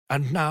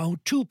And now,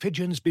 two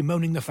pigeons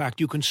bemoaning the fact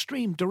you can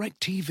stream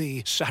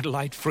DirecTV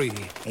satellite-free.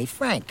 Hey,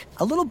 Frank,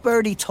 a little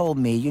birdie told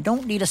me you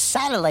don't need a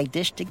satellite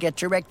dish to get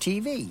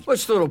DirecTV.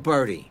 What's little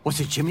birdie? Was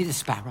it Jimmy the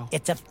Sparrow?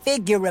 It's a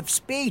figure of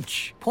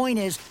speech. Point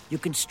is, you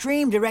can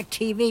stream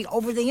DirecTV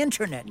over the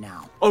internet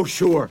now. Oh,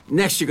 sure.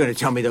 Next you're going to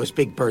tell me those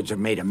big birds are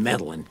made of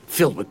metal and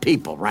filled with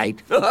people,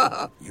 right?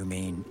 You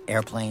mean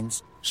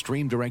airplanes?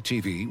 Stream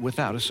DirecTV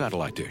without a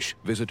satellite dish.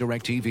 Visit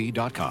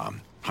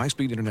DirecTV.com.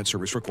 High-speed internet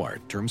service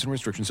required. Terms and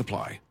restrictions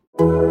apply.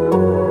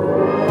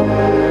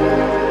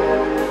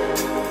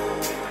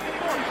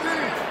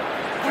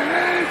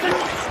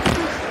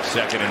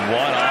 Second and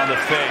 1 on the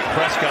fake.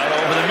 Prescott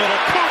over the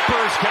middle.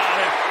 Cooper's got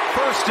it.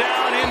 First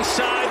down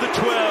inside the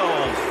 12.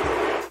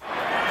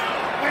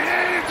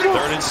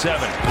 3rd and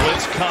 7.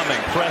 Blitz coming.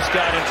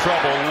 Prescott in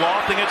trouble.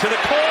 Lofting it to the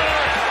corner.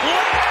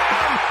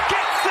 Lamb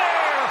gets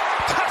there.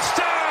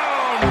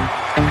 Touchdown.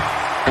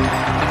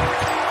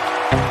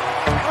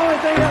 Only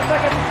thing else I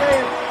got to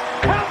say is,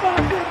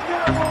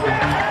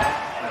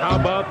 how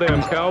about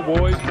them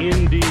Cowboys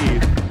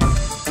indeed.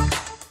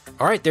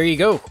 All right, there you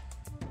go.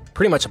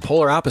 Pretty much a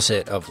polar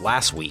opposite of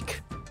last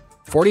week.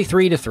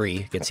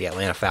 43-3 against the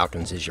Atlanta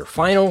Falcons is your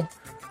final.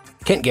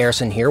 Kent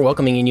Garrison here,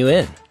 welcoming you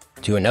in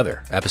to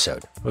another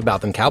episode of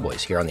About Them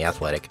Cowboys here on the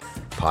Athletic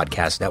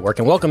Podcast Network,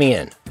 and welcoming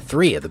in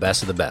three of the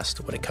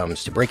best when it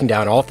comes to breaking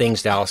down all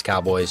things Dallas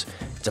Cowboys.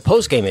 It's a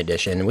post-game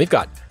edition, and we've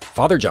got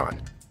Father John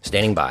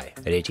standing by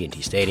at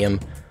AT&T Stadium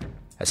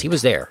as he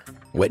was there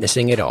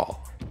witnessing it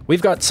all.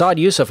 We've got Saad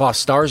Yousuf off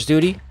Stars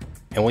duty,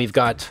 and we've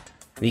got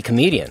the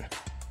comedian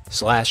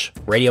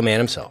 / radio man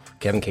himself,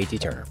 Kevin KT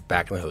Turner,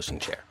 back in the hosting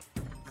chair.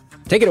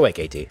 Take it away,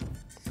 KT.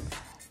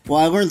 Well,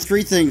 I learned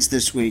three things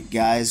this week,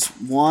 guys.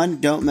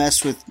 1, don't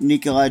mess with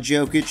Nikola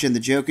Jokic and the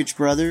Jokic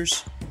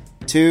brothers.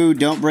 2,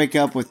 don't break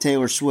up with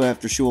Taylor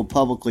Swift or she will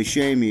publicly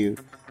shame you.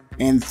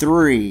 And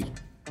 3,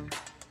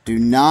 do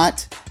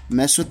not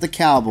mess with the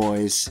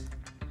Cowboys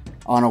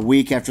on a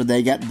week after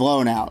they got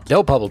blown out.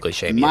 They'll publicly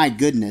shame you. My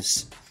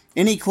goodness.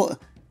 Any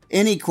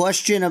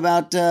question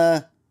about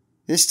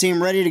this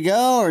team ready to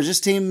go, or is this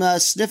team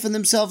sniffing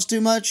themselves too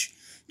much?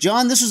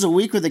 John, this was a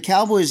week where the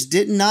Cowboys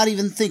did not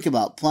even think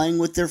about playing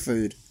with their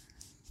food.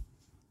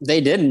 They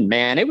didn't,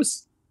 man. It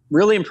was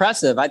really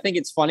impressive. I think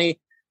it's funny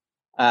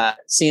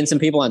seeing some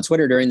people on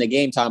Twitter during the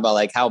game talking about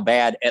like how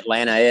bad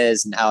Atlanta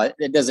is and how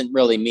it doesn't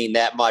really mean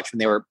that much when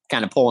they were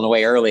kind of pulling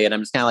away early. And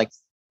I'm just kind of like,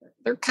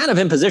 they're kind of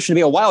in position to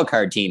be a wild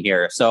card team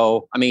here.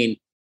 So, I mean,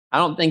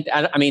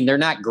 they're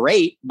not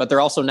great, but they're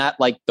also not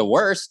like the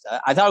worst.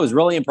 I thought it was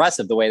really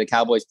impressive the way the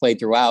Cowboys played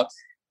throughout.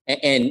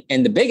 And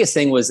the biggest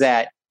thing was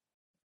that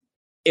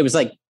it was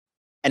like,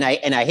 and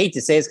I hate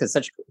to say this because it's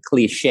such a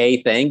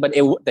cliche thing, but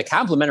the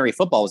complimentary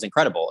football was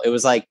incredible. It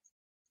was like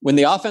when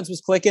the offense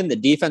was clicking, the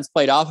defense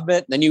played off of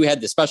it. Then you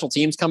had the special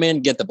teams come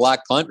in, get the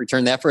block punt,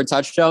 return that for a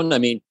touchdown. I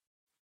mean,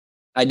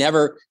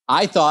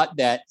 I thought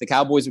that the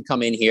Cowboys would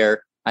come in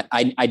here.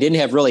 I didn't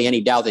have really any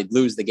doubt they'd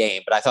lose the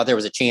game, but I thought there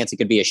was a chance it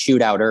could be a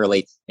shootout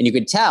early. And you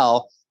could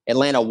tell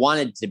Atlanta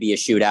wanted it to be a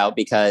shootout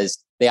because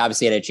they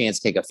obviously had a chance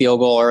to take a field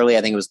goal early.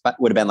 I think it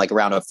would have been like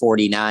around a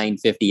 49,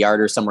 50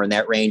 yarder, somewhere in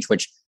that range,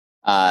 which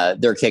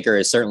their kicker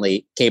is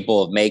certainly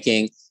capable of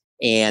making.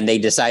 And they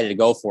decided to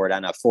go for it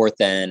on a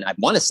 4th and I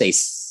want to say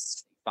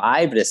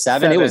 5 to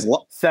 7. It was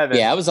 7.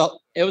 Yeah, it was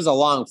a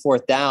long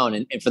 4th down.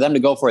 And for them to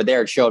go for it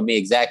there, it showed me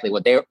exactly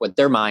what their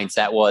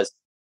mindset was.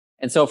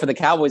 And so for the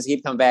Cowboys to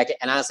keep coming back,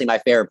 and honestly, my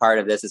favorite part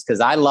of this is because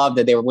I love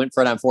that they went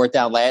for it on 4th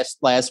down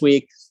last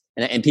week,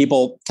 and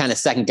people kind of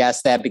second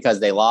guessed that because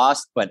they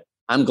lost. But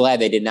I'm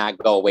glad they did not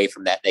go away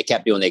from that. They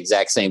kept doing the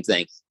exact same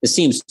thing. This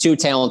team's too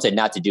talented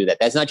not to do that.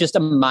 That's not just a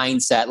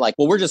mindset like,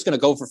 well, we're just going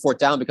to go for 4th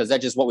down because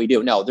that's just what we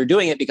do. No, they're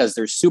doing it because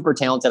they're super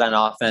talented on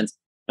offense.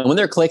 And when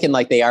they're clicking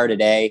like they are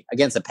today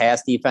against a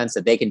pass defense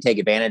that they can take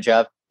advantage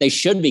of, they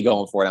should be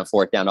going for it on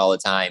 4th down all the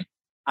time.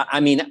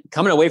 I mean,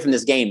 coming away from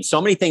this game, so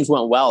many things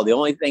went well. The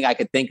only thing I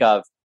could think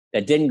of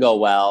that didn't go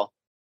well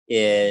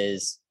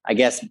is, I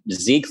guess,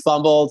 Zeke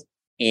fumbled,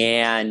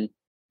 and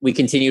we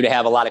continue to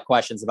have a lot of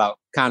questions about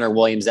Connor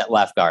Williams at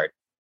left guard.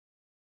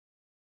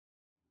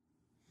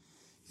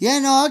 Yeah,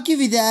 no, I'll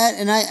give you that.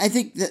 And I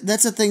think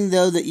that's a thing,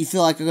 though, that you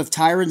feel like if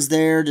Tyron's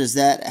there, does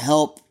that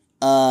help,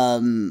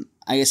 I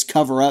guess,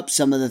 cover up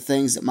some of the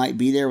things that might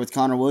be there with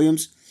Connor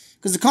Williams?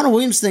 Because the Connor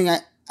Williams thing, I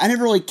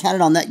never really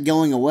counted on that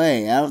going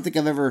away. I don't think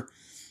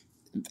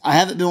I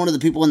haven't been one of the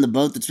people in the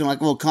boat that's been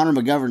like, well, Connor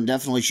McGovern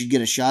definitely should get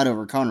a shot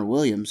over Connor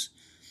Williams.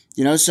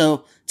 You know,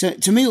 so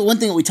to me, one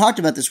thing that we talked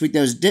about this week,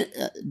 though, is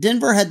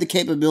Denver had the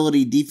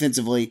capability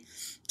defensively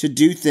to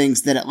do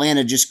things that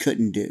Atlanta just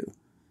couldn't do,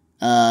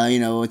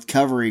 with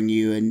covering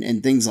you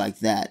and things like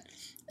that.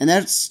 And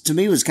that's, to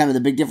me, was kind of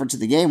the big difference of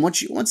the game.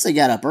 Once they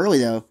got up early,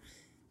 though,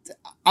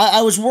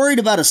 I was worried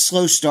about a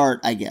slow start,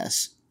 I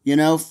guess,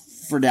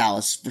 for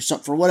Dallas,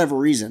 for whatever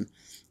reason.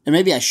 And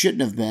maybe I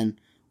shouldn't have been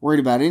worried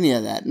about any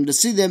of that. And to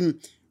see them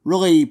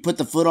really put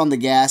the foot on the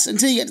gas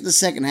until you get to the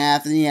second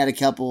half, and then you had a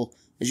couple,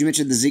 as you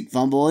mentioned, the Zeke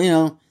fumble,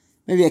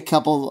 maybe a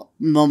couple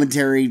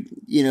momentary,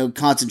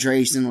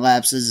 concentration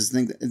lapses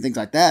and things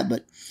like that.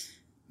 But,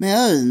 Man,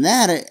 other than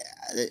that,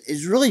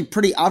 it's really a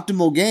pretty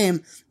optimal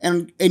game,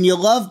 and you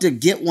love to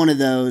get one of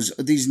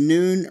these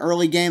noon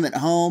early game at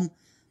home.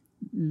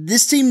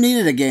 This team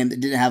needed a game that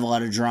didn't have a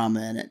lot of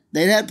drama in it.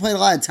 They had played a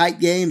lot of tight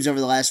games over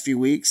the last few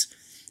weeks,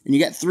 and you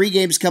got 3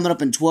 games coming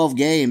up in 12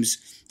 games.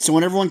 So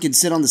when everyone can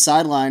sit on the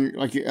sideline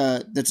like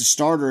that's a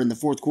starter in the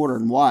fourth quarter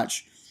and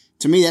watch,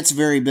 to me that's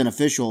very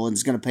beneficial and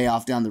it's going to pay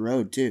off down the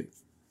road too.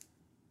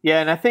 Yeah,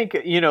 and I think,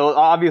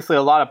 obviously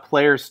a lot of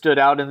players stood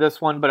out in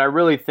this one, but I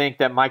really think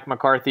that Mike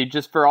McCarthy,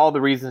 just for all the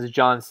reasons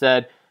John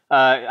said,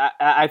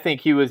 I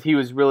think he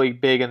was really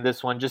big in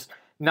this one. Just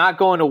not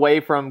going away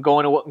from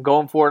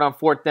going for it on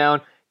fourth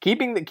down,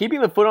 keeping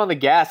the foot on the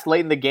gas late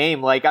in the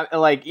game,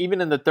 like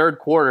even in the third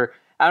quarter.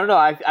 I don't know.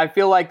 I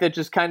feel like that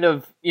just kind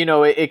of,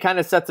 it kind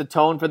of sets a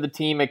tone for the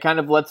team. It kind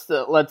of lets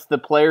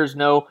the players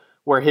know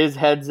where his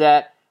head's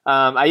at.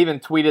 I even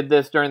tweeted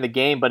this during the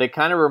game, but it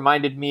kind of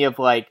reminded me of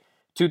like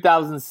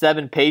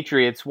 2007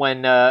 Patriots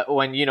when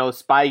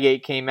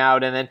Spygate came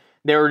out, and then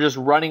they were just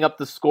running up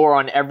the score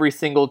on every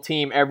single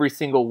team every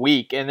single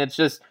week. And it's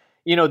just,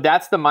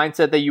 that's the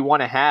mindset that you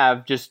want to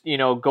have just,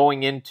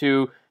 going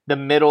into the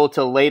middle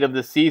to late of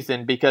the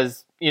season,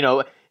 because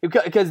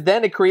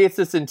then it creates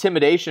this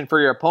intimidation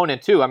for your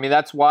opponent too. I mean,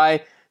 that's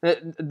why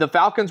the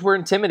Falcons were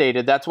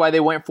intimidated. That's why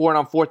they went for it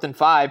on 4th and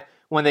 5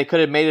 when they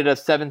could have made it a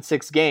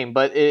 7-6 game,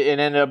 but it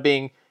ended up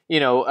being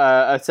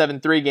a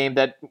 7-3 game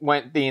that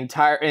went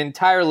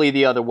entirely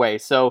the other way.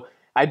 So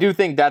I do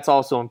think that's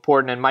also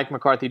important, and Mike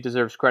McCarthy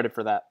deserves credit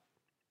for that.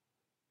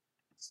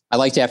 I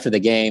liked after the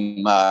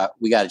game,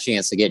 we got a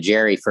chance to get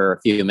Jerry for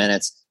a few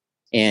minutes.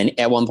 And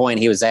at one point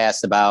he was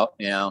asked about,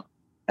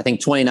 I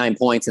think 29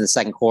 points in the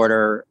second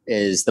quarter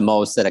is the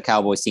most that a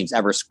Cowboys team's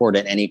ever scored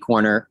in any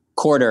quarter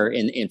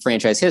in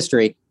franchise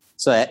history.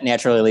 So that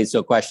naturally leads to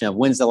a question of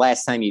when's the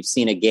last time you've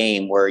seen a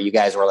game where you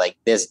guys were like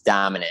this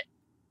dominant?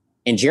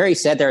 And Jerry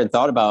sat there and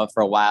thought about it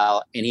for a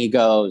while, and he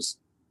goes,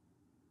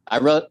 I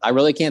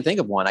really can't think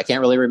of one. I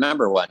can't really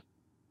remember one.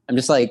 I'm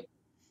just like,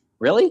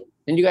 really?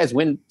 Didn't you guys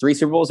win 3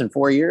 Super Bowls in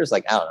 4 years?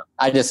 Like, I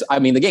don't know. I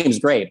mean, the game's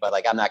great, but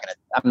like, I'm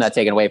not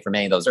taking away from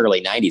any of those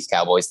early 90s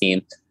Cowboys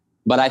teams.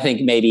 But I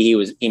think maybe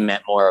he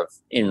meant more of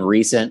in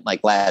recent,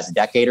 like last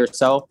decade or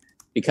so,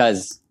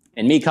 because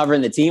in me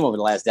covering the team over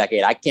the last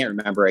decade, I can't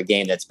remember a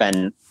game that's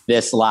been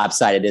this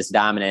lopsided, this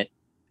dominant,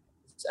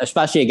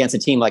 especially against a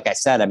team, like I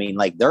said. I mean,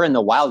 like they're in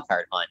the wild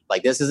card hunt.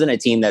 Like this isn't a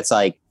team that's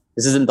like,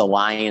 this isn't the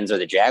Lions or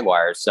the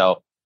Jaguars.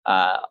 So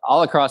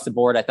all across the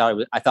board, I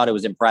thought it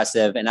was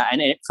impressive. And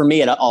for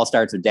me, it all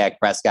starts with Dak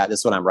Prescott. This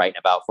is what I'm writing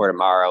about for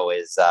tomorrow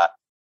is,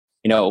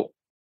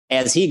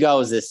 as he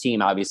goes, this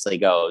team obviously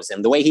goes.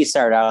 And the way he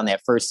started out on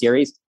that first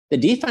series, the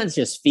defense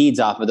just feeds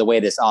off of the way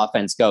this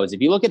offense goes.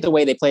 If you look at the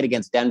way they played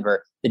against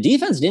Denver, the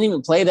defense didn't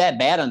even play that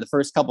bad on the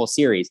first couple of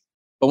series.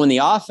 But when the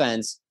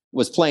offense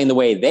was playing the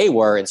way they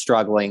were and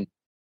struggling,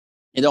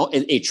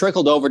 it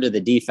trickled over to the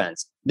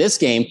defense. This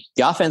game,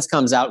 the offense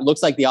comes out,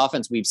 looks like the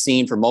offense we've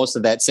seen for most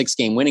of that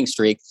 6-game winning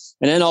streak.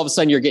 And then all of a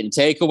sudden you're getting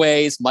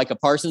takeaways. Micah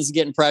Parsons is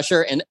getting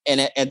pressure. And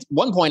at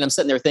one point I'm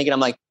sitting there thinking,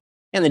 I'm like,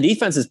 and the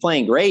defense is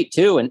playing great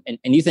too. And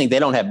you think they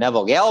don't have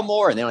Neville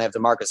Gallimore and they don't have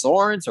DeMarcus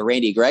Lawrence or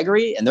Randy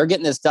Gregory, and they're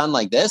getting this done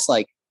like this.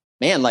 Like,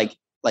 man, like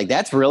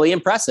that's really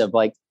impressive.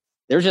 Like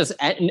there's just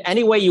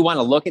any way you want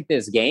to look at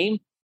this game.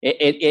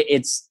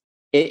 It's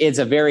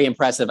a very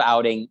impressive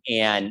outing,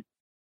 and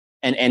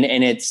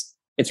it's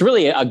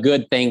really a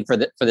good thing for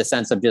the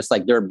sense of just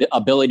like their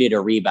ability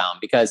to rebound.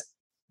 Because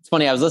it's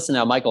funny, I was listening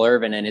to Michael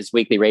Irvin in his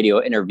weekly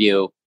radio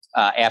interview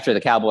after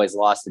the Cowboys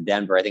lost to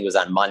Denver. I think it was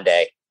on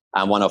Monday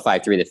on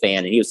 105.3 The Fan,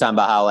 and he was talking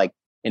about how like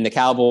in the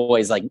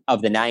Cowboys like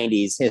of the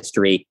 90s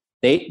history,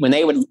 when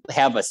they would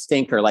have a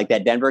stinker like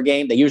that Denver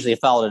game, they usually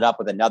followed it up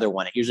with another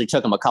one. It usually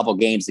took them a couple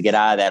games to get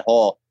out of that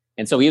hole.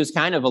 And so he was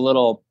kind of a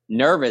little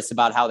nervous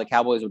about how the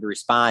Cowboys would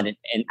respond.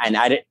 And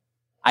I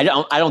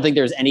don't think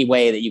there's any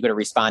way that you could have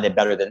responded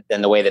better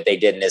than the way that they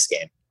did in this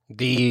game.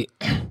 The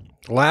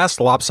last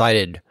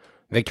lopsided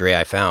victory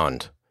I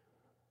found,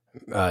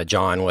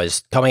 John,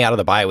 was coming out of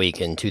the bye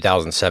week in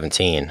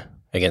 2017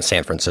 against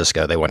San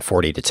Francisco. They went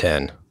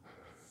 40-10.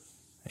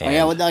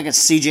 With like a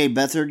CJ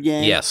Beathard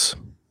game? Yes.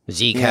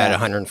 Zeke had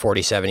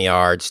 147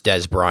 yards.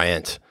 Des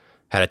Bryant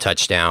had a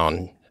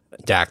touchdown.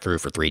 Dak threw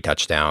for 3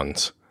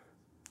 touchdowns.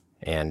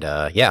 And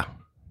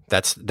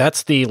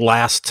that's the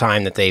last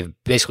time that they've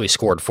basically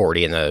scored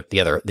 40, and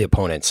the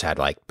opponents had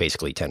like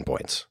basically 10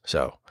 points.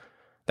 So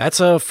that's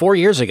 4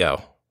 years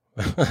ago.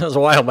 That was a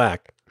while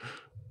back.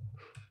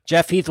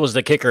 Jeff Heath was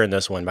the kicker in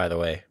this one, by the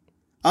way.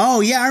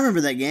 Oh yeah, I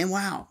remember that game.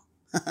 Wow.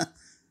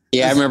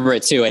 Yeah, I remember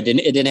it too. It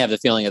didn't have the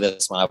feeling of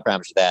this one. I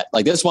promise you that.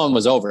 Like this one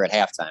was over at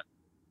halftime.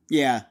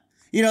 Yeah,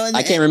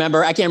 I can't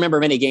remember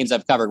many games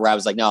I've covered where I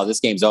was like, no, this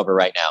game's over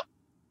right now.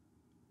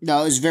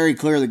 No, it was very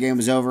clear the game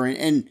was over,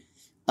 and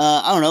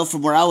I don't know,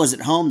 from where I was at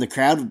home, the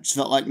crowd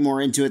felt like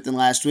more into it than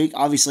last week.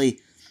 Obviously,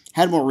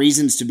 had more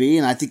reasons to be,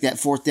 and I think that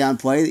 4th down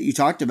play that you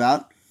talked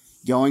about,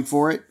 going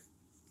for it,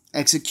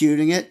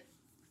 executing it,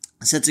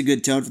 sets a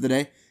good tone for the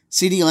day.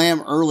 CeeDee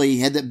Lamb early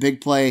had that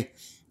big play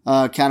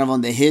kind of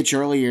on the hitch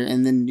earlier,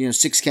 and then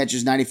 6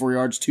 catches, 94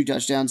 yards, 2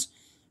 touchdowns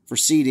for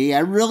CD. I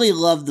really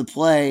loved the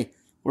play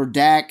where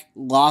Dak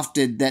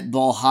lofted that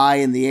ball high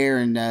in the air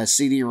and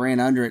CD ran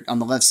under it on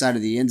the left side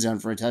of the end zone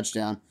for a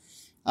touchdown.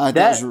 That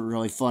was a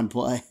really fun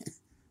play.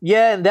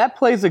 Yeah, and that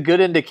plays a good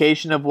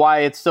indication of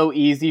why it's so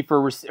easy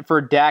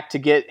for Dak to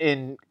get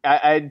in,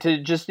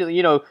 to just get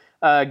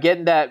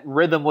in that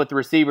rhythm with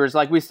receivers.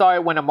 Like we saw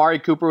it when Amari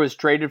Cooper was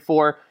traded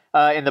for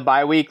in the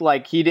bye week.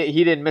 Like he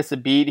didn't miss a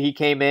beat. He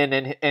came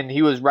in and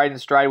he was right in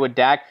stride with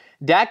Dak.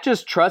 Dak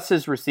just trusts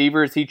his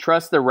receivers. He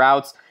trusts the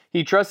routes.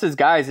 He trusts his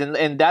guys,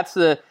 and that's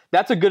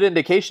a good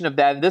indication of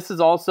that. And this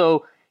is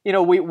also,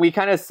 we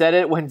kind of said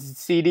it when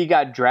CD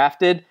got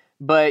drafted.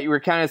 But we're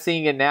kind of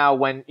seeing it now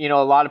when, a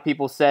lot of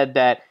people said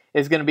that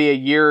it's going to be a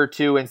year or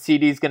two and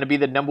CD's going to be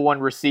the number one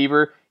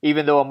receiver,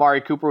 even though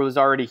Amari Cooper was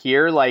already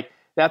here. Like,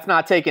 that's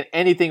not taking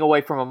anything away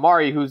from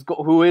Amari,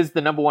 who is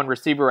the number one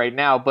receiver right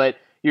now. But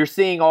you're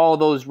seeing all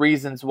those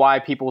reasons why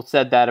people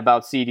said that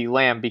about CeeDee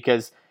Lamb,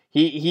 because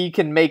he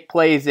can make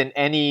plays in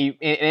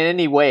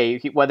any way,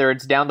 whether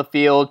it's down the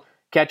field,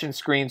 catching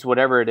screens,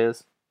 whatever it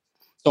is.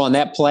 So on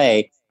that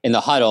play in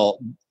the huddle,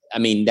 I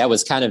mean, that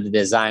was kind of the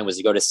design, was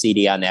to go to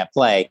CD on that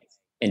play.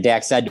 And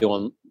Dak said to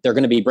him, they're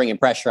going to be bringing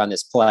pressure on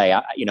this play,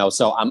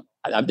 so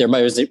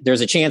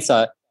there's a chance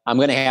I'm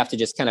going to have to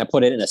just kind of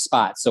put it in a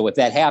spot. So if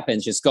that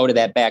happens, just go to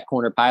that back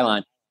corner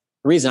pylon.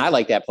 The reason I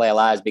like that play a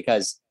lot is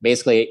because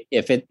basically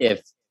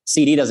if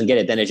CD doesn't get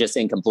it, then it's just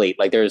incomplete.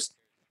 Like there's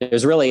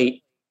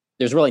really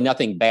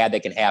nothing bad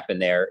that can happen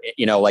there.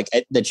 Like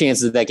the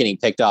chances of that getting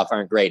picked off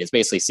aren't great. It's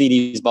basically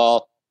CD's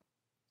ball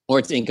or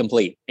it's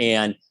incomplete.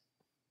 And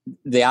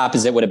the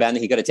opposite would have been that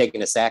he could have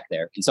taken a sack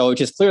there. And so it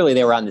just clearly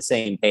they were on the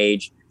same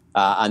page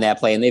on that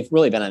play. And they've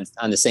really been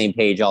on the same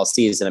page all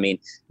season. I mean,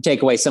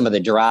 take away some of the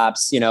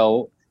drops,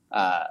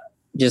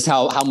 just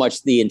how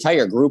much the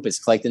entire group is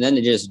clicked, and then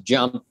to just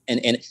jump.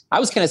 And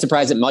I was kind of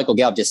surprised that Michael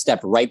Gallup just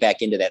stepped right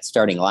back into that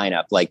starting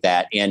lineup like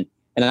that. And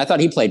I thought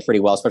he played pretty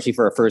well, especially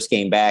for a first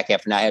game back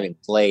after not having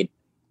played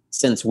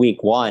since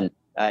week 1.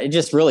 It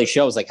just really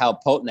shows like how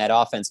potent that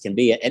offense can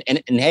be.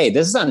 And hey,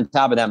 this is on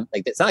top of them.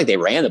 Like, it's not like they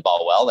ran the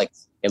ball well. Like,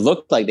 it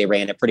looked like they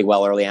ran it pretty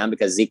well early on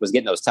because Zeke was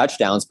getting those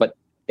touchdowns, but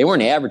they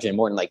weren't averaging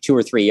more than like 2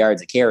 or 3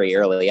 yards a carry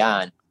early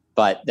on.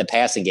 But the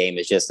passing game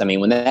is just, I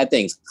mean, when that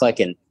thing's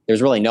clicking, there's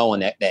really no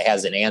one that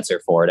has an answer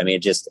for it. I mean,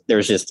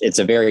 it's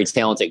a very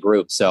talented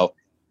group. So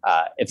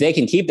if they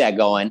can keep that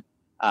going,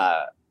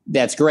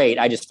 that's great.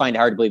 I just find it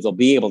hard to believe they'll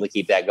be able to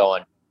keep that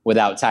going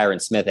without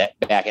Tyron Smith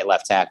back at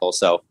left tackle.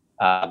 So,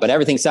 but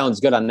everything sounds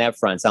good on that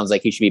front. Sounds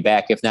like he should be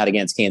back, if not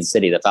against Kansas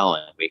City the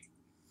following week.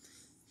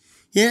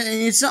 Yeah,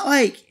 and it's not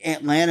like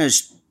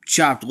Atlanta's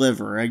chopped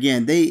liver.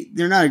 Again,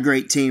 they're not a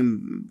great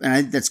team, and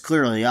I think that's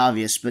clearly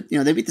obvious. But,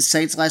 they beat the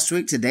Saints last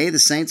week. Today, the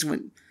Saints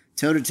went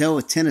toe-to-toe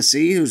with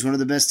Tennessee, who's one of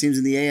the best teams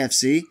in the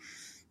AFC.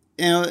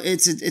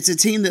 It's a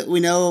team that we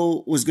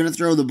know was going to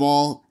throw the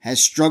ball,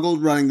 has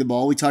struggled running the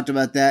ball. We talked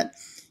about that,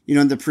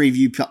 in the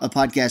preview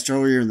podcast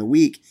earlier in the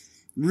week.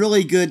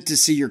 Really good to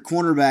see your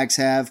cornerbacks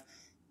have,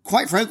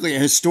 quite frankly, a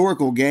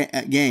historical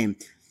game.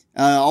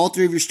 All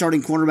 3 of your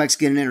starting cornerbacks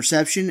get an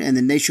interception, and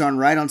then Nashawn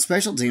Wright on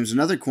special teams,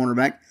 another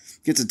cornerback,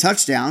 gets a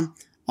touchdown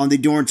on the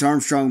Dorrance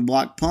Armstrong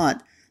block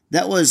punt.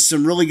 That was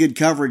some really good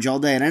coverage all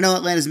day. And I know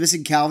Atlanta's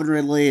missing Calvin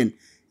Ridley and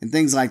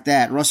things like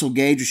that. Russell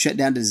Gage was shut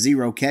down to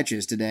 0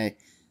 catches today.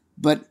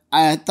 But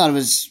I thought it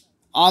was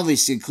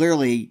obviously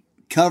clearly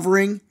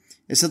covering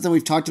is something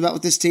we've talked about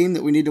with this team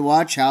that we need to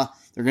watch, how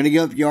they're going to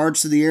give up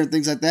yards to the air and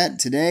things like that. And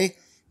today,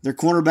 their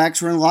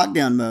cornerbacks were in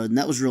lockdown mode, and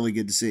that was really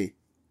good to see.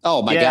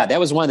 Oh my God, that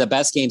was one of the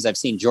best games I've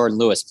seen Jordan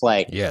Lewis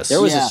play. Yes.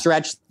 There was a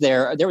stretch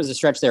there. There was a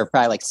stretch there of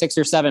probably like 6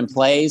 or 7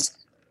 plays,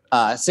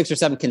 6 or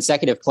 7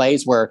 consecutive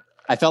plays where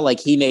I felt like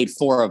he made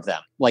 4 of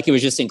them. Like, it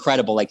was just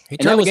incredible. Like,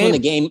 and that was when the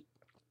game,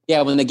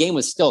 when the game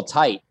was still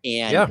tight.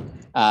 And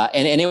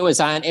and it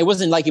was on. It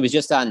wasn't like he was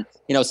just on,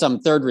 some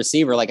third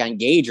receiver like on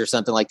Gage or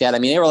something like that. I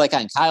mean, they were like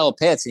on Kyle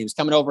Pitts, and he was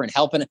coming over and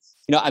helping.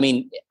 I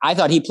mean, I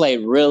thought he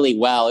played really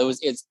well.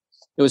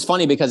 It was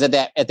funny because at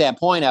that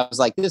point I was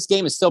like, this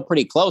game is still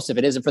pretty close if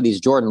it isn't for these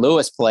Jordan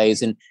Lewis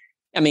plays. And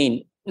I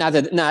mean,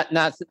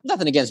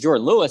 nothing against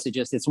Jordan Lewis.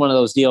 It's one of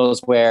those deals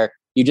where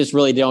you just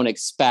really don't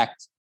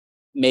expect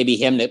maybe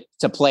him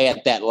to play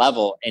at that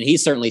level. And he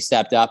certainly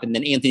stepped up. And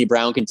then Anthony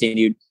Brown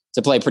continued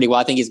to play pretty well.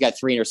 I think he's got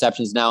 3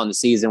 interceptions now in the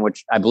season,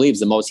 which I believe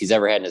is the most he's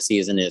ever had in a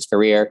season in his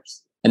career.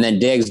 And then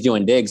Diggs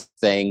doing Diggs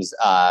things.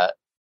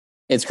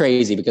 It's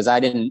crazy because I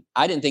didn't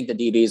think the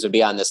DBs would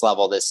be on this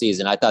level this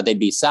season. I thought they'd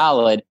be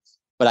solid,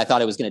 but I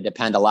thought it was going to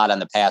depend a lot on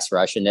the pass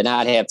rush, and to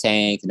not have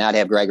Tank, not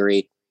have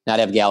Gregory, not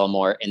have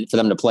Gallimore, and for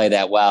them to play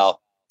that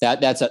well,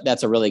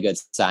 that's a really good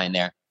sign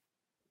there.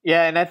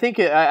 Yeah, and I think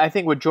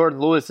with Jordan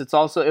Lewis, it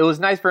was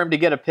nice for him to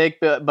get a pick,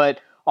 but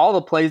all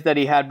the plays that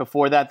he had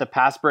before that, the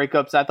pass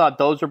breakups, I thought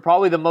those were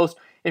probably the most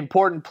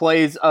important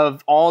plays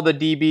of all the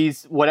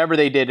DBs, whatever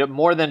they did,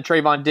 more than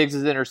Trayvon Diggs'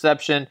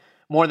 interception,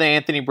 more than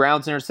Anthony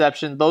Brown's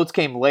interception. Those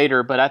came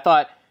later, but I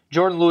thought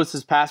Jordan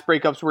Lewis's pass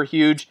breakups were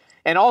huge.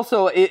 And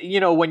also,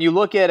 when you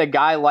look at a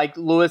guy like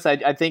Lewis,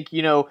 I think,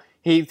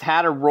 he's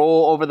had a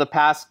role over the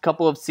past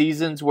couple of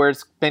seasons where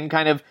it's been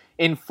kind of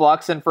in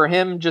flux. And for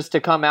him just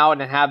to come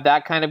out and have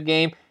that kind of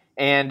game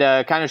and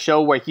kind of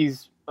show what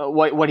he's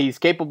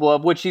capable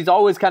of, which he's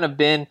always kind of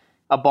been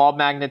a ball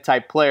magnet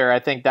type player, I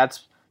think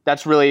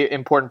that's really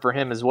important for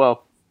him as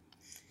well.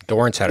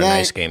 Dorrance had a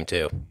nice game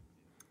too.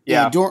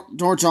 Yeah,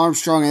 Dorrance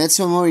Armstrong, and that's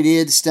something we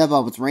needed to step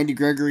up with Randy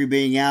Gregory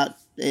being out.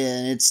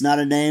 And it's not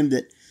a name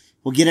that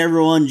will get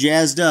everyone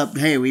jazzed up.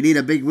 Hey, we need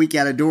a big week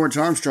out of Dorrance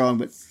Armstrong,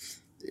 but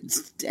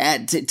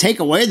take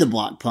away the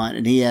block punt,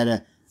 and he had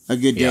a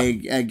good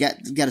day.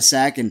 Got a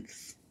sack and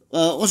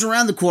was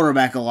around the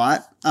quarterback a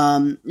lot.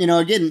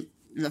 Again,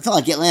 I felt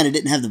like Atlanta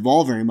didn't have the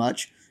ball very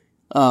much.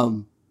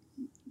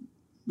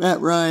 Matt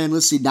Ryan,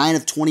 let's see, 9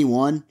 of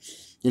 21.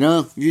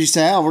 If you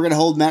say, we're going to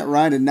hold Matt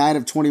Ryan to 9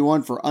 of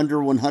 21 for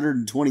under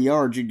 120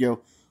 yards, you'd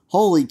go,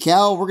 holy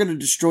cow, we're going to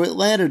destroy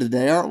Atlanta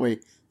today, aren't we?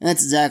 And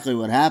that's exactly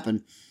what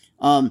happened.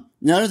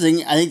 Another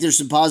thing, I think there's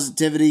some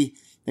positivity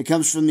that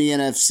comes from the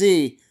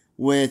NFC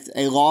with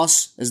a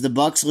loss as the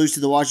Bucs lose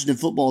to the Washington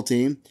football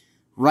team.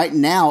 Right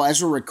now,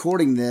 as we're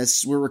recording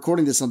this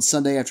on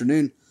Sunday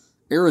afternoon,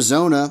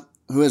 Arizona,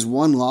 who has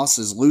one loss,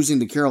 is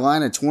losing to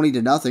Carolina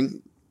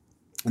 20-0.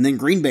 And then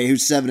Green Bay,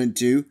 who's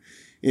 7-2,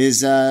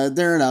 is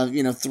they're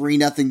in a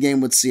 3-0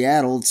 game with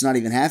Seattle. It's not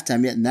even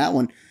halftime yet in that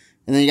one.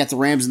 And then you got the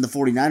Rams and the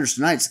 49ers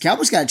tonight. So the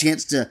Cowboys got a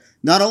chance to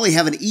not only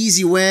have an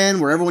easy win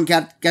where everyone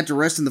got to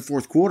rest in the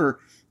fourth quarter,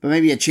 but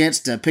maybe a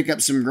chance to pick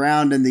up some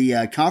ground in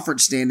the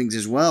conference standings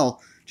as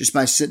well just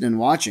by sitting and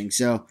watching.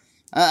 So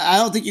I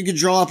don't think you could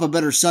draw up a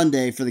better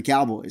Sunday for the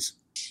Cowboys.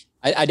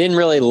 I didn't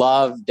really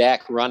love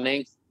Dak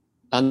running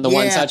on the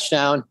one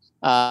touchdown.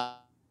 I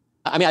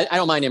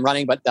don't mind him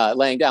running, but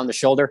laying down the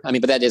shoulder.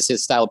 But that is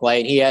his style of play.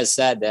 And he has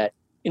said that,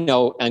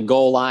 on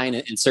goal line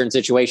in certain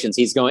situations,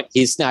 he's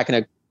not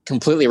going to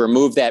completely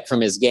remove that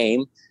from his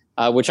game,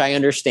 which I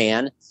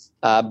understand.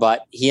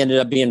 But he ended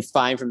up being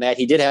fine from that.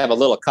 He did have a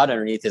little cut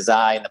underneath his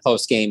eye in the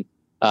post-game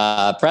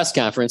press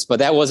conference, but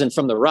that wasn't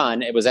from the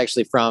run. It was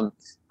actually from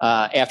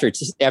after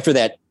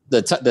that,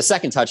 the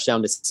second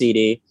touchdown to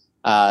CD.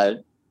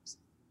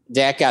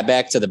 Dak got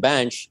back to the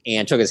bench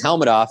and took his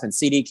helmet off, and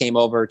CD came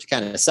over to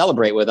kind of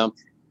celebrate with him.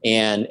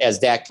 And as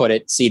Dak put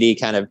it, CD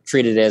kind of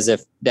treated it as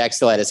if Dak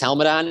still had his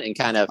helmet on and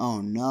kind of,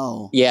 oh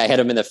no, hit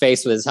him in the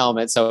face with his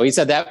helmet. So he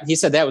said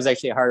that was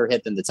actually a harder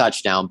hit than the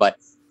touchdown. But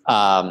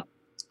I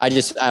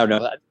don't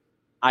know.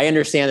 I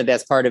understand that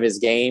that's part of his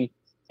game,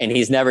 and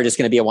he's never just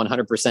going to be a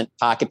 100%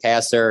 pocket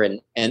passer and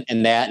that.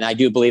 And I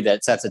do believe that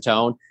it sets a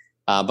tone.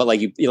 But like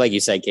you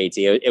said, KT,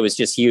 it was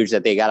just huge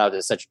that they got out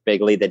to such a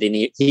big lead that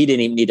he didn't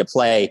even need to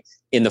play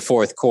in the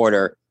fourth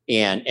quarter.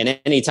 And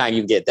anytime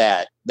you get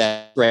that's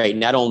great,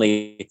 not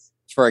only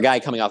for a guy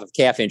coming off of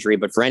calf injury,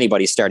 but for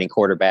anybody starting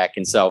quarterback.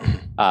 And so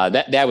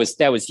that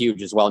was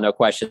huge as well, no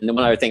question. And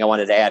one other thing I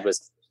wanted to add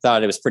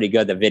thought it was pretty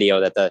good, the video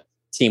that the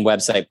team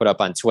website put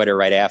up on Twitter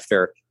right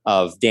after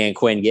of Dan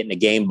Quinn getting a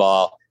game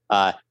ball.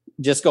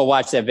 Just go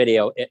watch that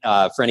video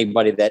for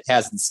anybody that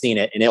hasn't seen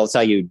it, and it'll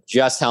tell you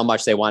just how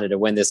much they wanted to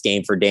win this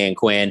game for Dan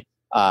Quinn.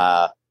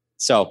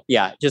 So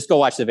yeah, just go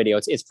watch the video.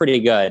 It's pretty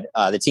good.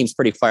 The team's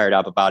pretty fired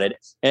up about it.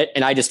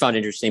 And I just found it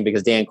interesting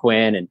because Dan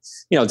Quinn and,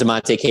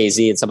 DeMonte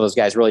KZ and some of those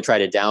guys really try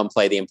to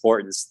downplay the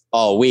importance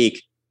all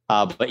week.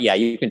 But yeah,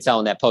 you can tell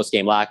in that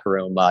post-game locker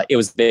room, it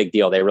was a big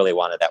deal. They really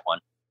wanted that one.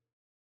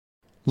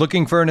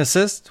 Looking for an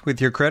assist with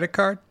your credit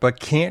card, but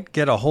can't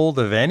get a hold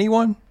of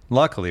anyone?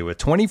 Luckily, with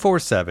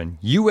 24/7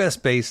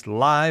 U.S.-based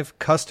live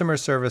customer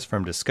service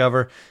from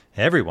Discover,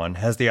 everyone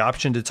has the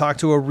option to talk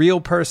to a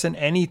real person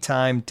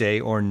anytime, day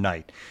or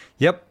night.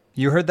 Yep,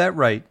 you heard that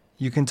right.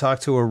 You can talk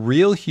to a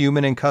real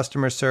human in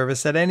customer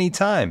service at any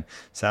time.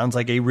 Sounds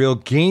like a real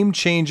game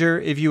changer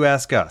if you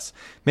ask us.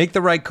 Make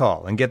the right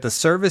call and get the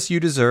service you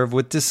deserve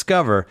with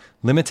Discover.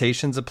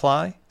 Limitations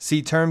apply.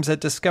 See terms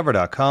at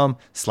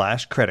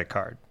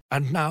discover.com/creditcard.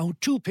 And now,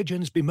 two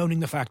pigeons bemoaning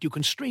the fact you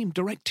can stream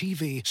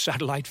DirecTV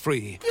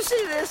satellite-free. You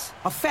see this?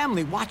 A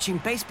family watching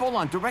baseball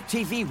on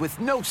DirecTV with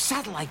no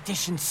satellite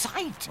dish in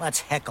sight. Let's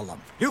heckle them.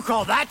 You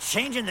call that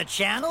changing the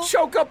channel?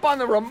 Choke up on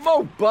the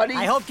remote, buddy.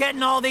 I hope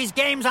getting all these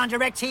games on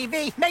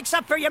DirecTV makes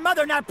up for your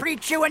mother not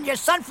pre-chewing your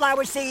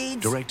sunflower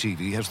seeds.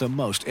 DirecTV has the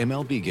most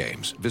MLB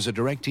games. Visit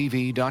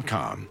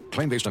DirecTV.com.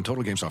 Claim based on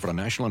total games offered on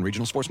national and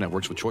regional sports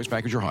networks with choice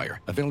package or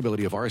higher.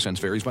 Availability of RSNs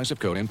varies by zip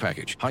code and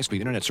package. High-speed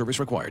internet service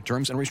required.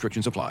 Terms and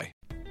restrictions apply.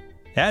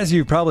 As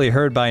you've probably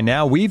heard by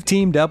now, we've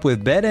teamed up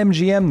with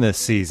BetMGM this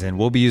season.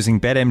 We'll be using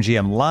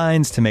BetMGM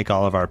lines to make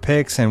all of our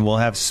picks, and we'll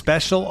have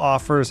special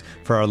offers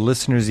for our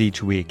listeners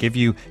each week. If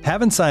you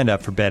haven't signed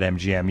up for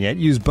BetMGM yet,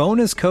 use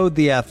bonus code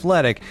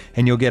THEATHLETIC,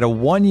 and you'll get a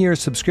 1-year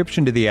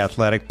subscription to The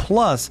Athletic,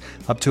 plus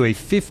up to a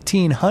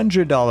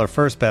 $1,500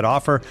 first bet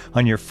offer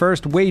on your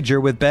first wager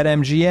with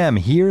BetMGM.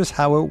 Here's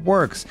how it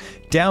works.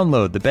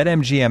 Download the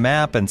BetMGM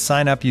app and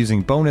sign up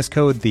using bonus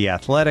code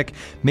THEATHLETIC.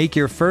 Make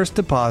your first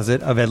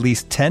deposit of at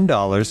least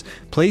 $10.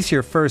 Place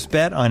your first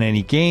bet on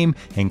any game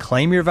and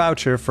claim your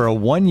voucher for a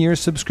 1-year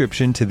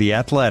subscription to The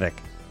Athletic.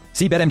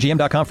 See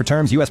BetMGM.com for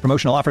terms. U.S.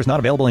 promotional offers not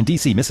available in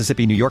D.C.,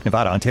 Mississippi, New York,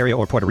 Nevada, Ontario,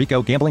 or Puerto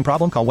Rico. Gambling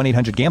problem? Call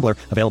 1-800-GAMBLER.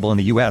 Available in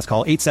the U.S.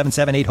 Call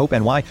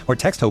 877-8-HOPE-NY or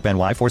text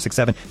HOPE-NY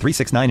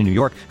 467-369 in New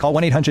York. Call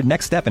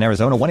 1-800-NEXT-STEP in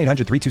Arizona.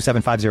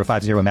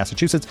 1-800-327-5050 in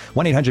Massachusetts.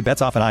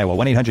 1-800-BETS-OFF in Iowa.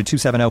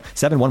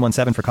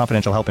 1-800-270-7117 for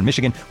confidential help in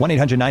Michigan.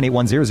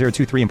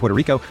 1-800-981-0023 in Puerto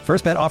Rico.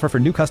 First bet offer for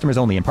new customers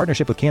only in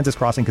partnership with Kansas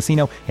Crossing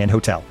Casino and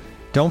Hotel.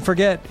 Don't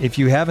forget, if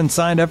you haven't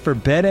signed up for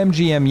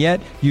BetMGM yet,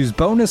 use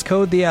bonus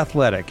code The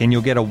Athletic, and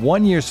you'll get a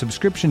 1-year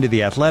subscription to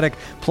The Athletic,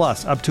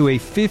 plus up to a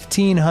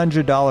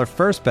 $1,500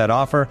 first bet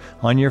offer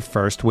on your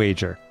first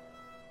wager.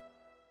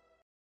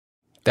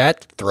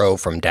 That throw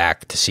from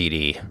Dak to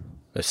CD,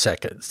 the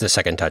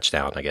second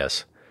touchdown, I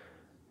guess.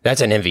 That's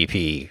an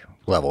MVP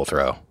level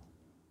throw.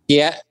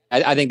 Yeah,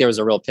 I think there was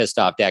a real pissed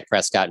off Dak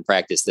Prescott in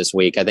practice this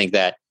week. I think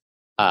that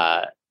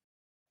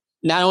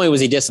not only was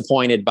he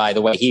disappointed by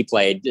the way he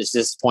played, just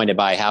disappointed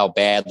by how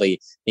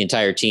badly the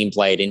entire team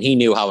played. And he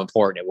knew how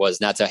important it was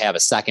not to have a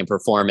second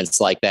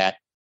performance like that.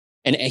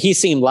 And he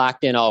seemed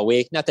locked in all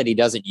week. Not that he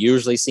doesn't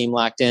usually seem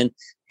locked in,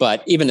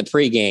 but even the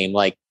pregame,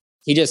 like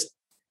this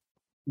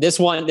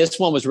one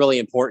was really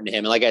important to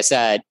him. And like I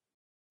said,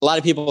 a lot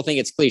of people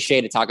think it's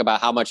cliche to talk about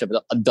how much of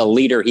the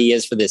leader he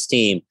is for this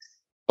team,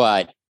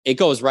 but it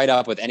goes right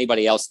up with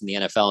anybody else in the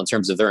NFL in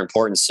terms of their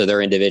importance to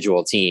their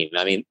individual team.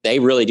 I mean, they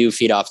really do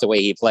feed off the way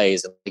he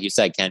plays. And like you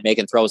said, Ken,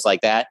 making throws like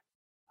that,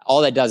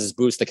 all that does is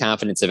boost the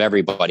confidence of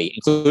everybody,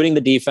 including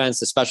the defense,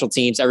 the special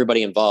teams,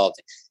 everybody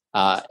involved.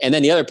 And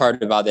then the other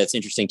part about that's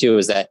interesting too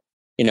is that,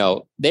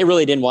 they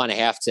really didn't want to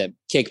have to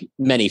kick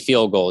many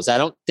field goals. I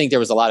don't think there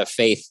was a lot of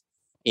faith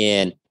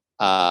in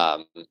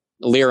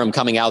Lirim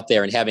coming out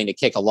there and having to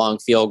kick a long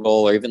field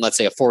goal or even, let's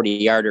say, a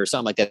 40-yarder or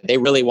something like that. They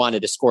really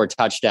wanted to score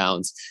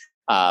touchdowns.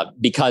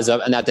 Because of,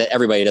 and not that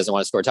everybody doesn't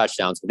want to score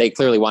touchdowns, but they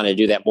clearly wanted to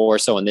do that more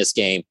so in this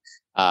game.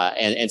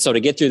 And so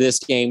to get through this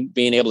game,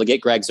 being able to get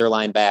Greg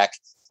Zuerlein back,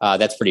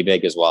 that's pretty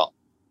big as well.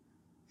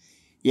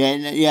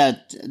 Yeah,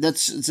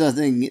 that's the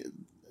thing.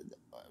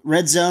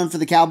 Red zone for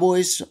the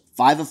Cowboys,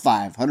 5 of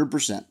 5,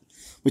 100%.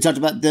 We talked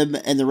about them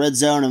in the red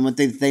zone and what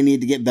they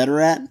need to get better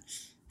at.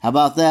 How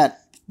about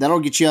that? That'll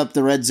get you up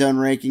the red zone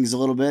rankings a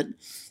little bit.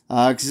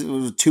 Because it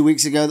was 2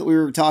 weeks ago that we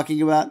were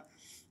talking about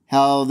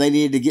how they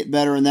needed to get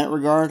better in that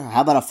regard. How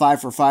about a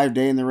 5-for-5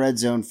 day in the red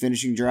zone,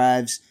 finishing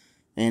drives,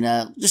 and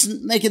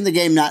just making the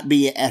game not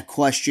be a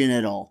question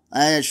at all.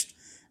 It's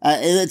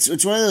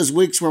one of those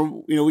weeks where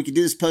we can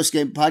do this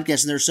post-game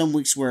podcast, and there's some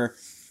weeks where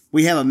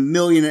we have a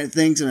million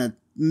things and a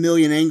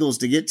million angles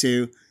to get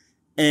to.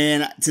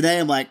 And today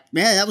I'm like,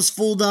 man, that was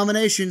full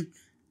domination,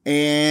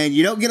 and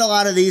you don't get a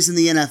lot of these in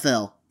the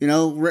NFL.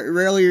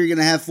 Rarely you're going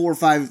to have 4 or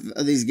 5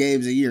 of these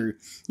games a year.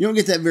 You don't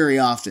get that very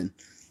often,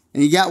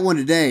 and you got one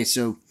today,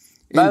 so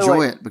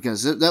enjoy it,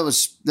 because that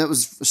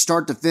was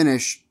start to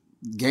finish,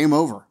 game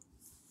over.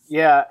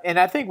 Yeah, and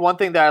I think one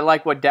thing that I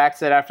like what Dak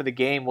said after the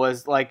game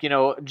was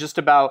just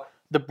about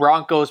the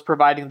Broncos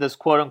providing this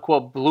quote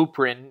unquote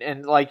blueprint.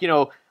 And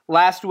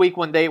last week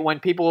when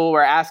people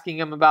were asking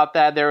him about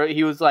that,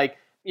 he was like,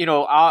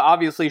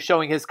 obviously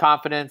showing his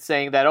confidence,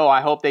 saying that,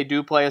 I hope they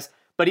do play us.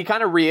 But he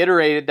kind of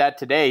reiterated that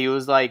today. He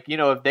was like,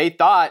 if they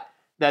thought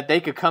that they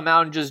could come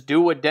out and just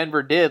do what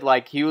Denver did,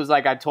 like he was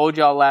like, I told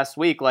y'all last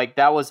week, like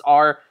it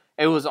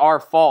was our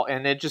fault.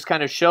 And it just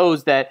kind of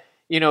shows that,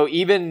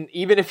 even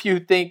if you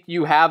think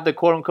you have the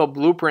quote unquote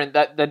blueprint,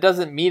 that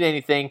doesn't mean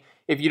anything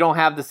if you don't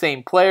have the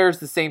same players,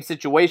 the same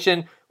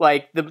situation.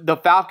 Like the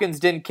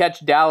Falcons didn't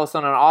catch Dallas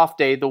on an off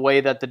day the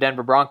way that the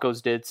Denver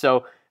Broncos did.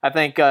 So I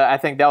think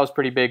that was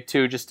pretty big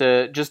too, just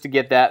to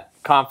get that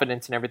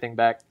confidence and everything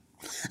back.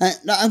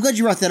 I'm glad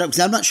you brought that up,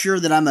 because I'm not sure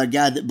that I'm a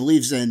guy that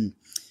believes in,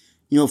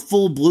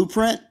 full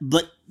blueprint,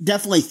 but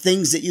definitely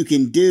things that you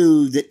can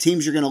do that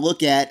teams are going to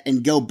look at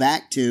and go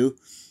back to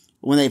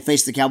when they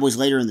face the Cowboys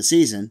later in the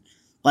season.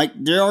 Like,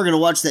 they are going to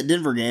watch that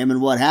Denver game and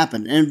what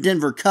happened. And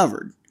Denver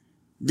covered.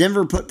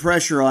 Denver put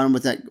pressure on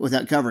them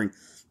without covering.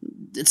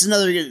 It's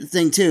another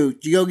thing, too.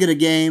 You go get a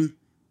game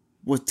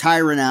with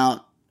Tyron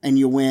out and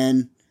you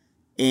win,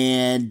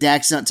 and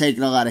Dak's not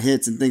taking a lot of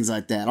hits and things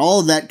like that. All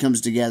of that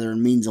comes together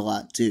and means a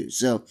lot, too.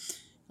 So,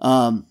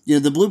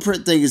 the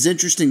blueprint thing is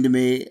interesting to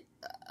me.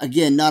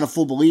 Again, not a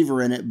full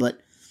believer in it, but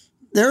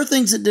there are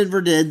things that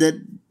Denver did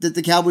that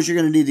the Cowboys are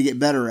going to need to get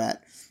better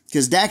at,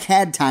 because Dak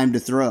had time to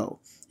throw.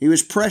 He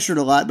was pressured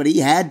a lot, but he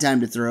had time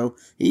to throw.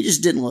 He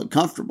just didn't look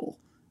comfortable,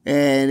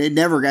 and it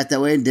never got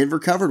that way, and Denver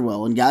covered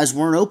well, and guys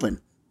weren't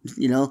open.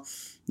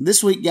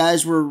 This week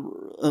guys were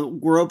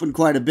open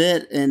quite a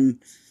bit, and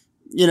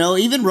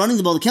even running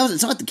the ball, it's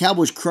not like the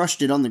Cowboys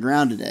crushed it on the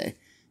ground today,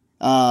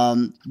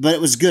 but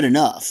it was good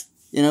enough.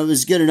 It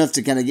was good enough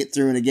to kind of get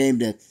through in a game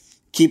to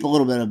keep a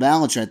little bit of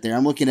balance right there.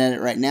 I'm looking at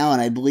it right now,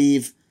 and I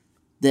believe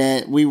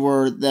that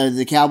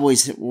the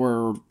Cowboys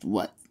were,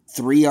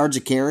 3 yards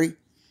a carry?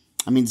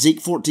 I mean, Zeke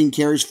 14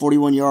 carries,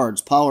 41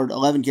 yards. Pollard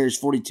 11 carries,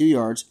 42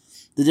 yards.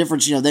 The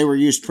difference, they were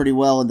used pretty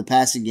well in the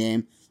passing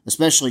game,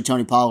 especially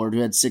Tony Pollard, who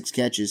had 6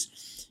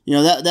 catches.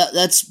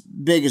 That's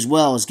big as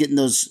well, as getting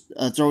those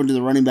thrown to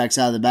the running backs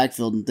out of the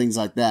backfield and things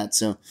like that.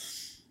 So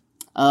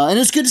And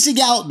it's good to see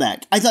Gallup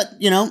back. I thought,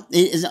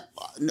 it's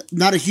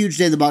not a huge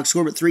day in the box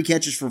score, but 3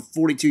 catches for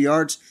 42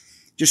 yards.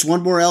 Just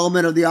one more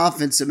element of the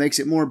offense that makes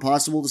it more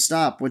impossible to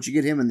stop once you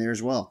get him in there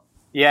as well.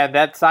 Yeah,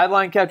 that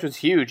sideline catch was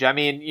huge. I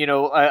mean,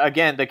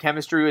 again, the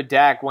chemistry with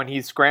Dak when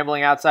he's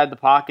scrambling outside the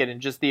pocket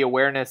and just the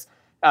awareness.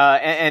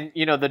 And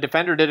the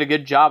defender did a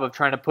good job of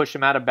trying to push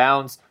him out of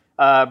bounds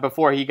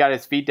before he got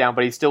his feet down,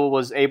 but he still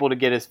was able to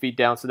get his feet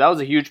down. So that was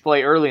a huge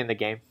play early in the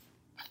game.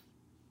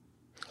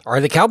 Are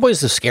the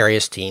Cowboys the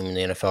scariest team in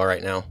the NFL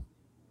right now?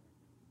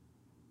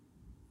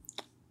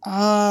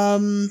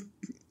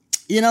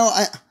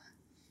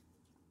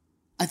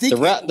 I think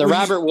the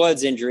Robert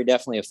Woods injury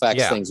definitely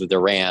affects things with the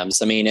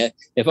Rams. I mean,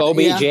 if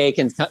OBJ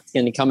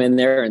can come in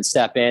there and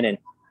step in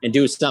and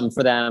do something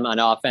for them on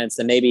offense,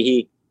 then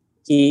maybe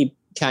he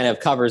kind of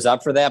covers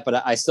up for that.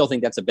 But I still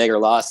think that's a bigger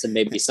loss than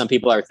maybe some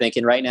people are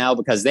thinking right now,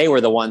 because they were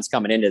the ones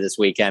coming into this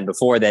weekend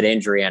before that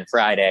injury on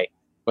Friday.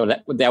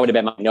 But that would have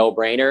been my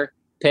no-brainer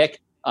pick.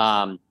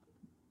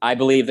 I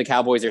believe the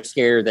Cowboys are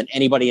scarier than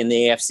anybody in the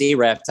AFC.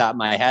 Right off the top of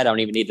my head, I don't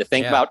even need to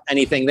think about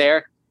anything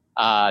there.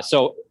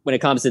 So when it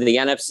comes to the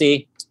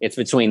NFC, it's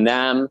between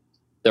them,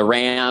 the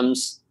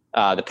Rams,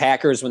 the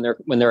Packers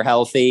when they're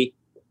healthy,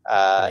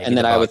 and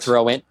then I would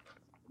throw in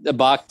the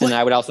Bucs, and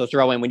I would also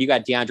throw in when you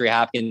got DeAndre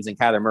Hopkins and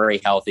Kyler Murray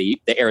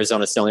healthy, the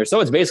Arizona still in there. So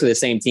it's basically the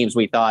same teams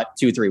we thought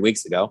 2-3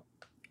 weeks ago.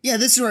 Yeah,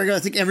 this is where I go. I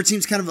think every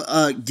team's kind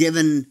of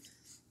given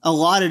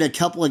allotted a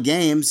couple of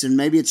games, and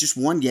maybe it's just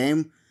one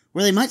game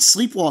where they might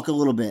sleepwalk a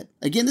little bit.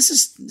 Again, this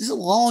is a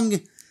long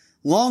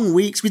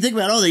weeks. We think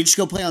about, they just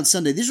go play on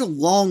Sunday. These are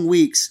long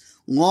weeks,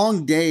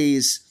 long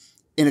days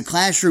in a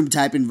classroom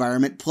type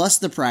environment, plus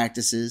the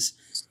practices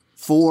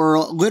for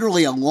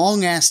literally a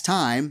long ass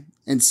time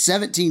and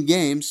 17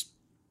 games.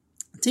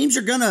 Teams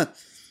are gonna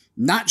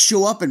not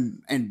show up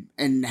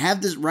and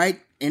have this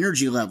right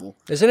energy level.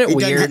 Isn't it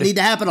weird? It doesn't need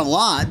to happen a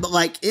lot,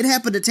 but it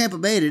happened to Tampa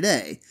Bay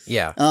today.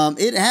 Yeah.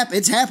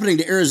 It's happening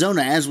to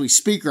Arizona as we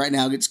speak right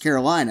now against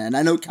Carolina. And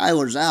I know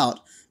Kyler's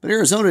out, but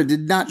Arizona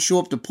did not show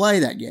up to play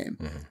that game,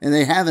 and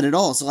they haven't at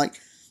all. So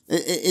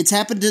it's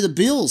happened to the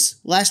Bills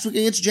last week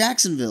against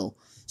Jacksonville.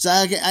 So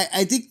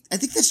I think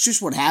that's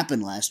just what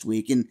happened last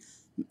week, and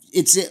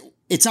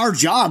it's our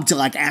job to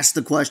ask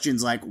the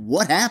questions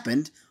what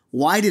happened,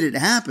 why did it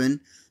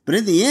happen, but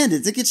in the end, I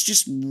think it's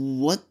just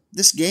what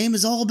this game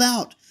is all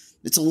about.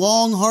 It's a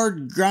long,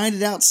 hard,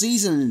 grinded out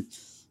season, and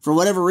for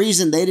whatever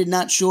reason, they did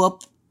not show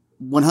up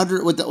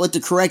 100 with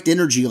the correct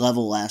energy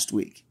level last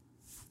week.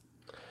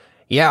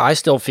 Yeah, I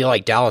still feel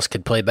like Dallas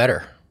could play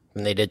better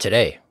than they did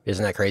today.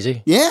 Isn't that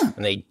crazy? Yeah.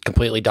 And they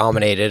completely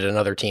dominated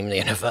another team in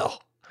the NFL.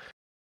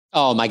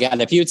 Oh my God.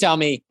 If you just tell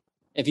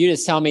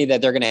me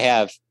that they're going to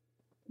have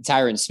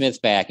Tyron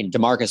Smith back and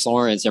DeMarcus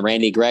Lawrence and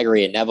Randy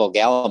Gregory and Neville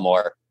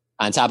Gallimore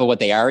on top of what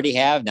they already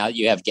have, now that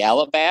you have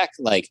Gallup back,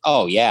 they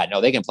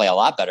can play a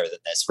lot better than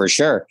this for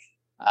sure.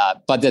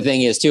 But the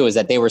thing is too, is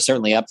that they were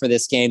certainly up for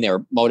this game. They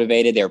were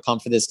motivated. They were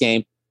pumped for this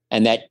game.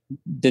 And that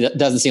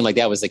doesn't seem like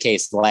that was the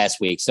case last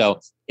week.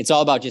 So it's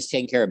all about just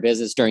taking care of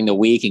business during the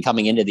week and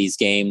coming into these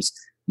games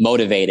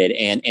motivated.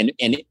 And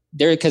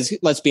there, because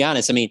let's be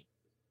honest, I mean,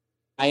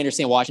 I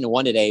understand Washington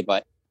won today,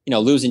 but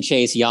losing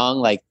Chase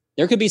Young,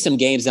 there could be some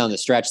games down the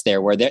stretch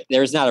there where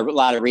there's not a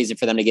lot of reason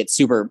for them to get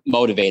super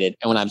motivated.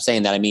 And when I'm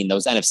saying that, I mean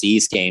those NFC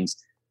East games.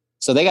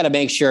 So they got to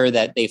make sure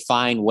that they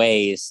find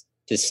ways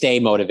to stay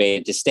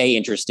motivated, to stay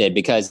interested,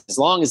 because as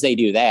long as they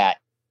do that,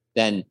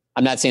 then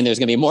I'm not saying there's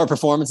going to be more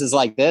performances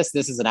like this.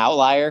 This is an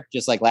outlier,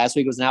 just like last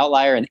week was an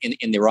outlier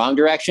in the wrong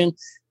direction.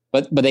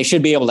 But they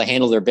should be able to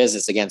handle their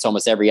business against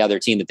almost every other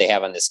team that they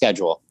have on the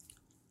schedule.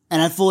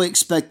 And I fully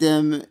expect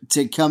them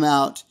to come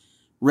out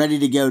ready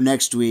to go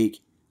next week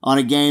on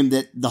a game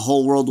that the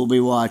whole world will be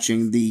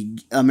watching, the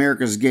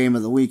America's Game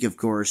of the Week, of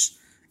course,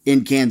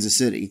 in Kansas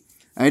City.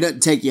 It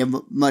doesn't take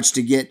you much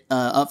to get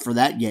up for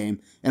that game,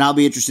 and I'll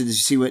be interested to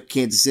see what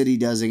Kansas City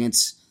does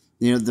against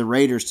the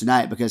Raiders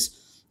tonight, because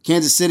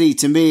Kansas City,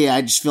 to me,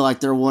 I just feel like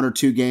they're 1 or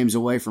 2 games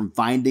away from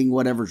finding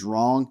whatever's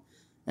wrong,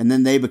 and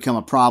then they become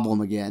a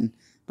problem again.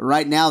 But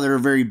right now, they're a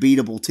very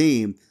beatable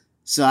team.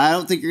 So I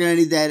don't think you're going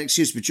to need that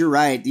excuse. But you're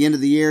right. At the end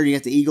of the year, you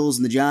got the Eagles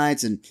and the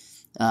Giants and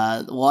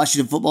the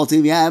Washington football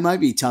team. Yeah, it might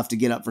be tough to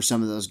get up for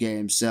some of those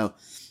games. So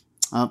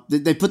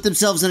they put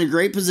themselves in a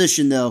great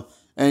position, though,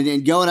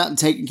 and going out and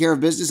taking care of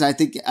business. I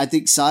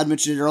think Saad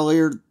mentioned it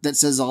earlier. That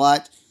says a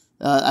lot.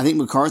 I think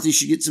McCarthy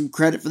should get some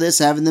credit for this,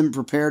 having them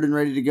prepared and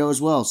ready to go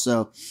as well.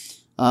 So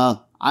I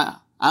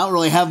don't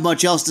really have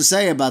much else to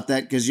say about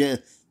that, because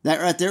that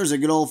right there is a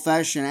good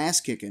old-fashioned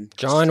ass-kicking.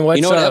 John,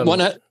 what's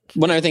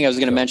one other thing I was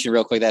going to mention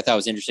real quick that I thought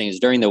was interesting is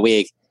during the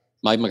week,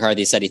 Mike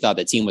McCarthy said he thought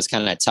the team was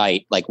kind of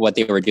tight. Like what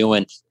they were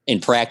doing in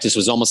practice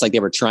was almost like they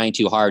were trying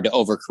too hard to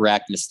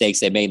overcorrect mistakes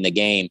they made in the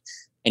game.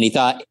 And he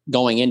thought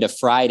going into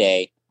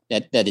Friday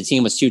that the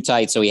team was too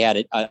tight. So he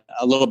had a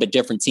little bit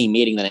different team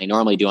meeting than they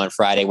normally do on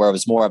Friday, where it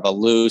was more of a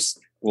loose,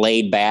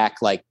 laid back,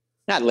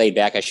 not laid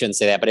back, I shouldn't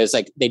say that, but it was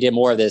like they did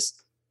more of this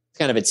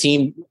kind of a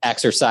team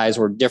exercise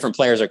where different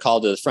players are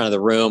called to the front of the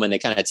room and they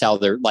kind of tell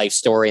their life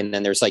story. And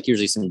then there's like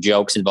usually some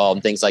jokes involved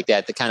and things like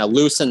that to kind of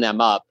loosen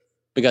them up,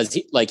 because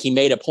he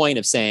made a point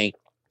of saying,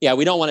 yeah,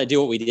 we don't want to do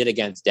what we did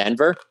against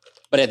Denver,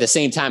 but at the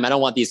same time, I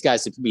don't want these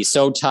guys to be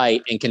so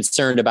tight and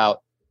concerned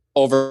about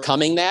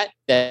overcoming that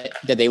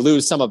they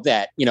lose some of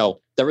that,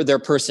 their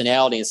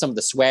personality and some of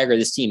the swagger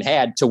this team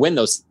had to win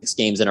those 6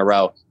 games in a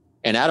row.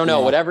 And I don't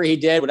know, whatever he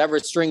did, whatever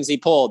strings he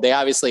pulled, they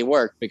obviously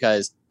worked,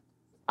 because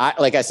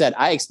like I said,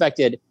 I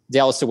expected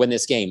Dallas to win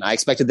this game. I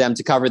expected them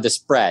to cover the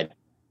spread.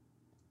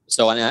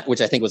 So,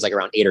 which I think was like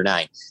around 8 or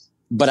 9,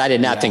 but I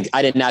did not think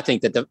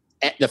that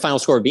the final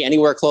score would be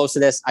anywhere close to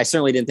this. I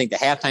certainly didn't think the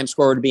halftime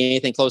score would be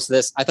anything close to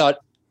this. I thought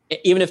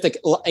even if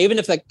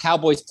the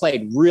Cowboys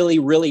played really,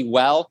 really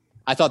well,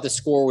 I thought the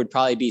score would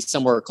probably be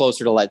somewhere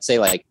closer to, let's say,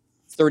 like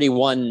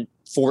 31-14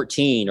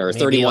 or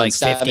 31-17. Like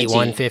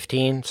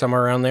 51-15,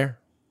 somewhere around there.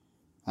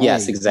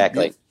 Yes,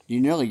 exactly.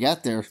 You nearly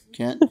got there,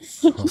 Kent.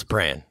 Let's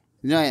brand.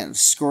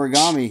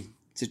 Scorigami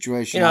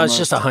situation. It's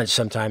just a hunch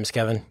sometimes,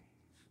 Kevin.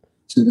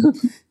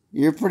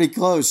 You're pretty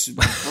close.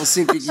 We'll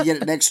see if you can get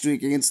it next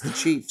week against the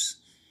Chiefs.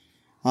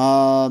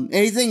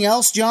 Anything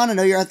else, John? I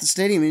know you're at the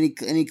stadium.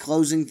 Any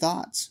closing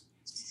thoughts?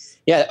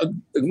 Yeah,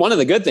 one of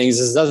the good things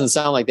is it doesn't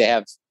sound like they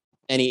have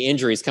any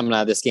injuries coming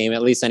out of this game,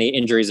 at least any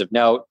injuries of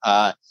note.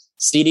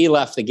 CD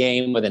left the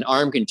game with an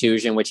arm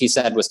contusion, which he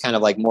said was kind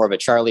of like more of a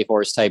Charlie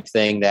horse type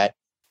thing, that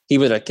he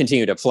would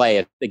continue to play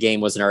if the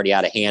game wasn't already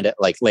out of hand at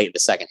like late in the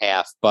second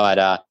half.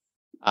 But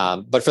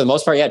for the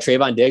most part,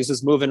 Trayvon Diggs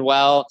was moving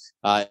well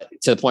to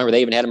the point where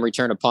they even had him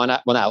return a punt.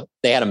 Well, now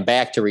they had him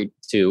back to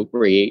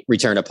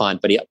return a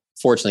punt, but he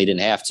fortunately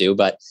didn't have to.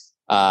 But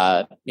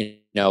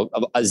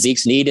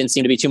Zeke's knee didn't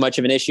seem to be too much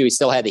of an issue. He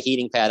still had the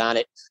heating pad on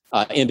it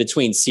in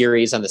between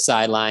series on the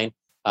sideline.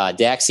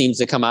 Dak seems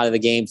to come out of the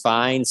game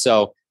fine.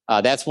 So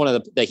that's one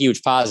of the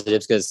huge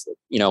positives, because,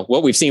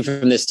 what we've seen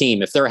from this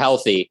team, if they're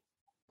healthy,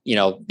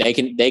 they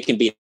can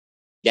beat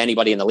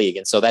anybody in the league.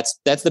 And so that's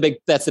the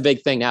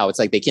big thing now. It's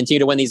like they continue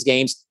to win these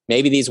games.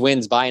 Maybe these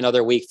wins buy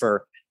another week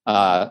for,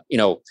 a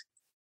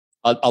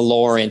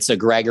Lawrence, a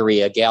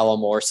Gregory, a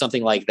Gallimore,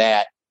 something like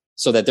that,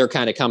 so that they're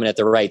kind of coming at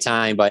the right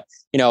time. But,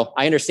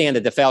 I understand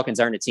that the Falcons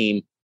aren't a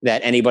team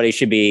that anybody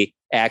should be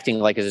acting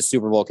like as a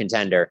Super Bowl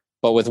contender.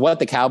 But with what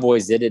the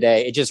Cowboys did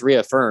today, it just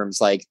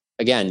reaffirms, like,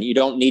 again, you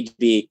don't need to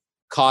be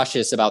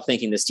cautious about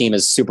thinking this team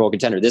is a Super Bowl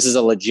contender. This is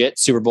a legit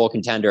Super Bowl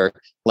contender,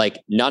 like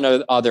none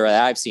other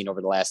that I've seen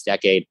over the last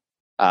decade.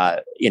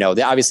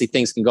 Obviously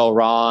things can go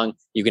wrong.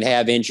 You can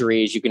have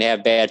injuries, you can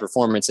have bad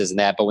performances and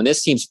that. But when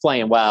this team's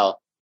playing well,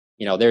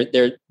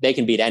 they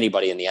can beat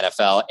anybody in the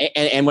NFL.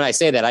 And when I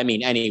say that, I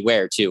mean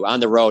anywhere too, on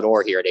the road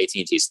or here at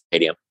AT&T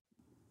Stadium.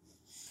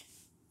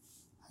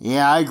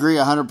 Yeah, I agree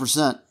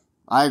 100%.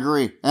 I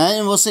agree.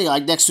 And we'll see.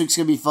 Like, next week's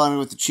going to be fun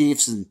with the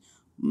Chiefs, and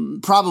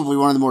probably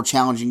one of the more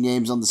challenging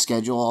games on the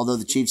schedule, although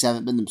the Chiefs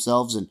haven't been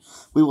themselves. And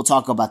we will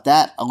talk about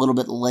that a little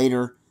bit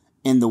later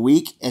in the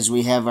week as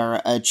we have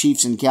our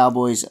Chiefs and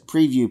Cowboys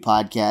preview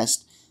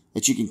podcast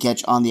that you can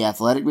catch on The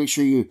Athletic. Make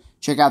sure you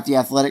check out The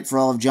Athletic for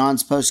all of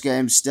John's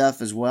post-game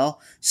stuff as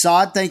well.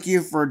 Saad, thank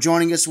you for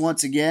joining us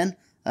once again.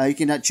 You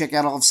can check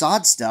out all of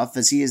Saad's stuff,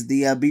 as he is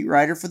the beat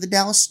writer for the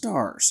Dallas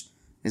Stars,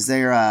 as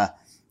they're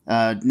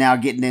now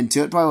getting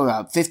into it. Probably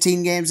about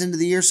 15 games into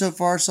the year so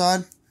far,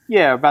 Saad?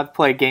 Yeah, about to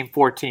play game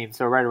 14,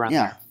 so right around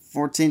there.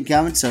 14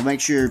 coming, so make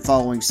sure you're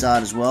following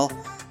Saad as well.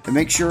 And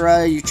make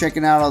sure you're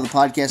checking out all the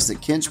podcasts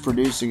that Kent's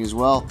producing as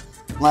well,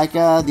 like the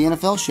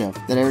NFL show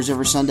that airs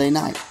every Sunday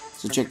night.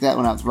 So check that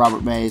one out with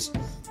Robert Mays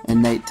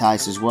and Nate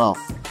Tice as well.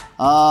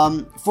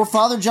 For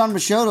Father John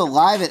Machota,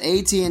 live at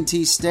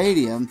AT&T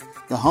Stadium,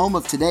 the home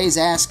of today's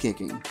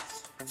ass-kicking.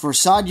 For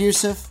Saad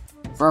Yousuf,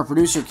 for our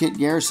producer Kent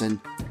Garrison,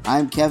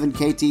 I'm Kevin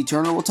KT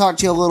Turner. We'll talk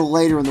to you a little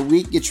later in the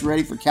week. Get you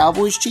ready for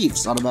Cowboys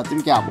Chiefs. All about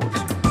them Cowboys.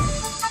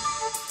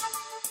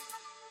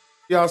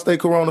 Y'all stay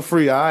corona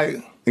free, all right?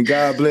 And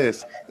God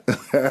bless.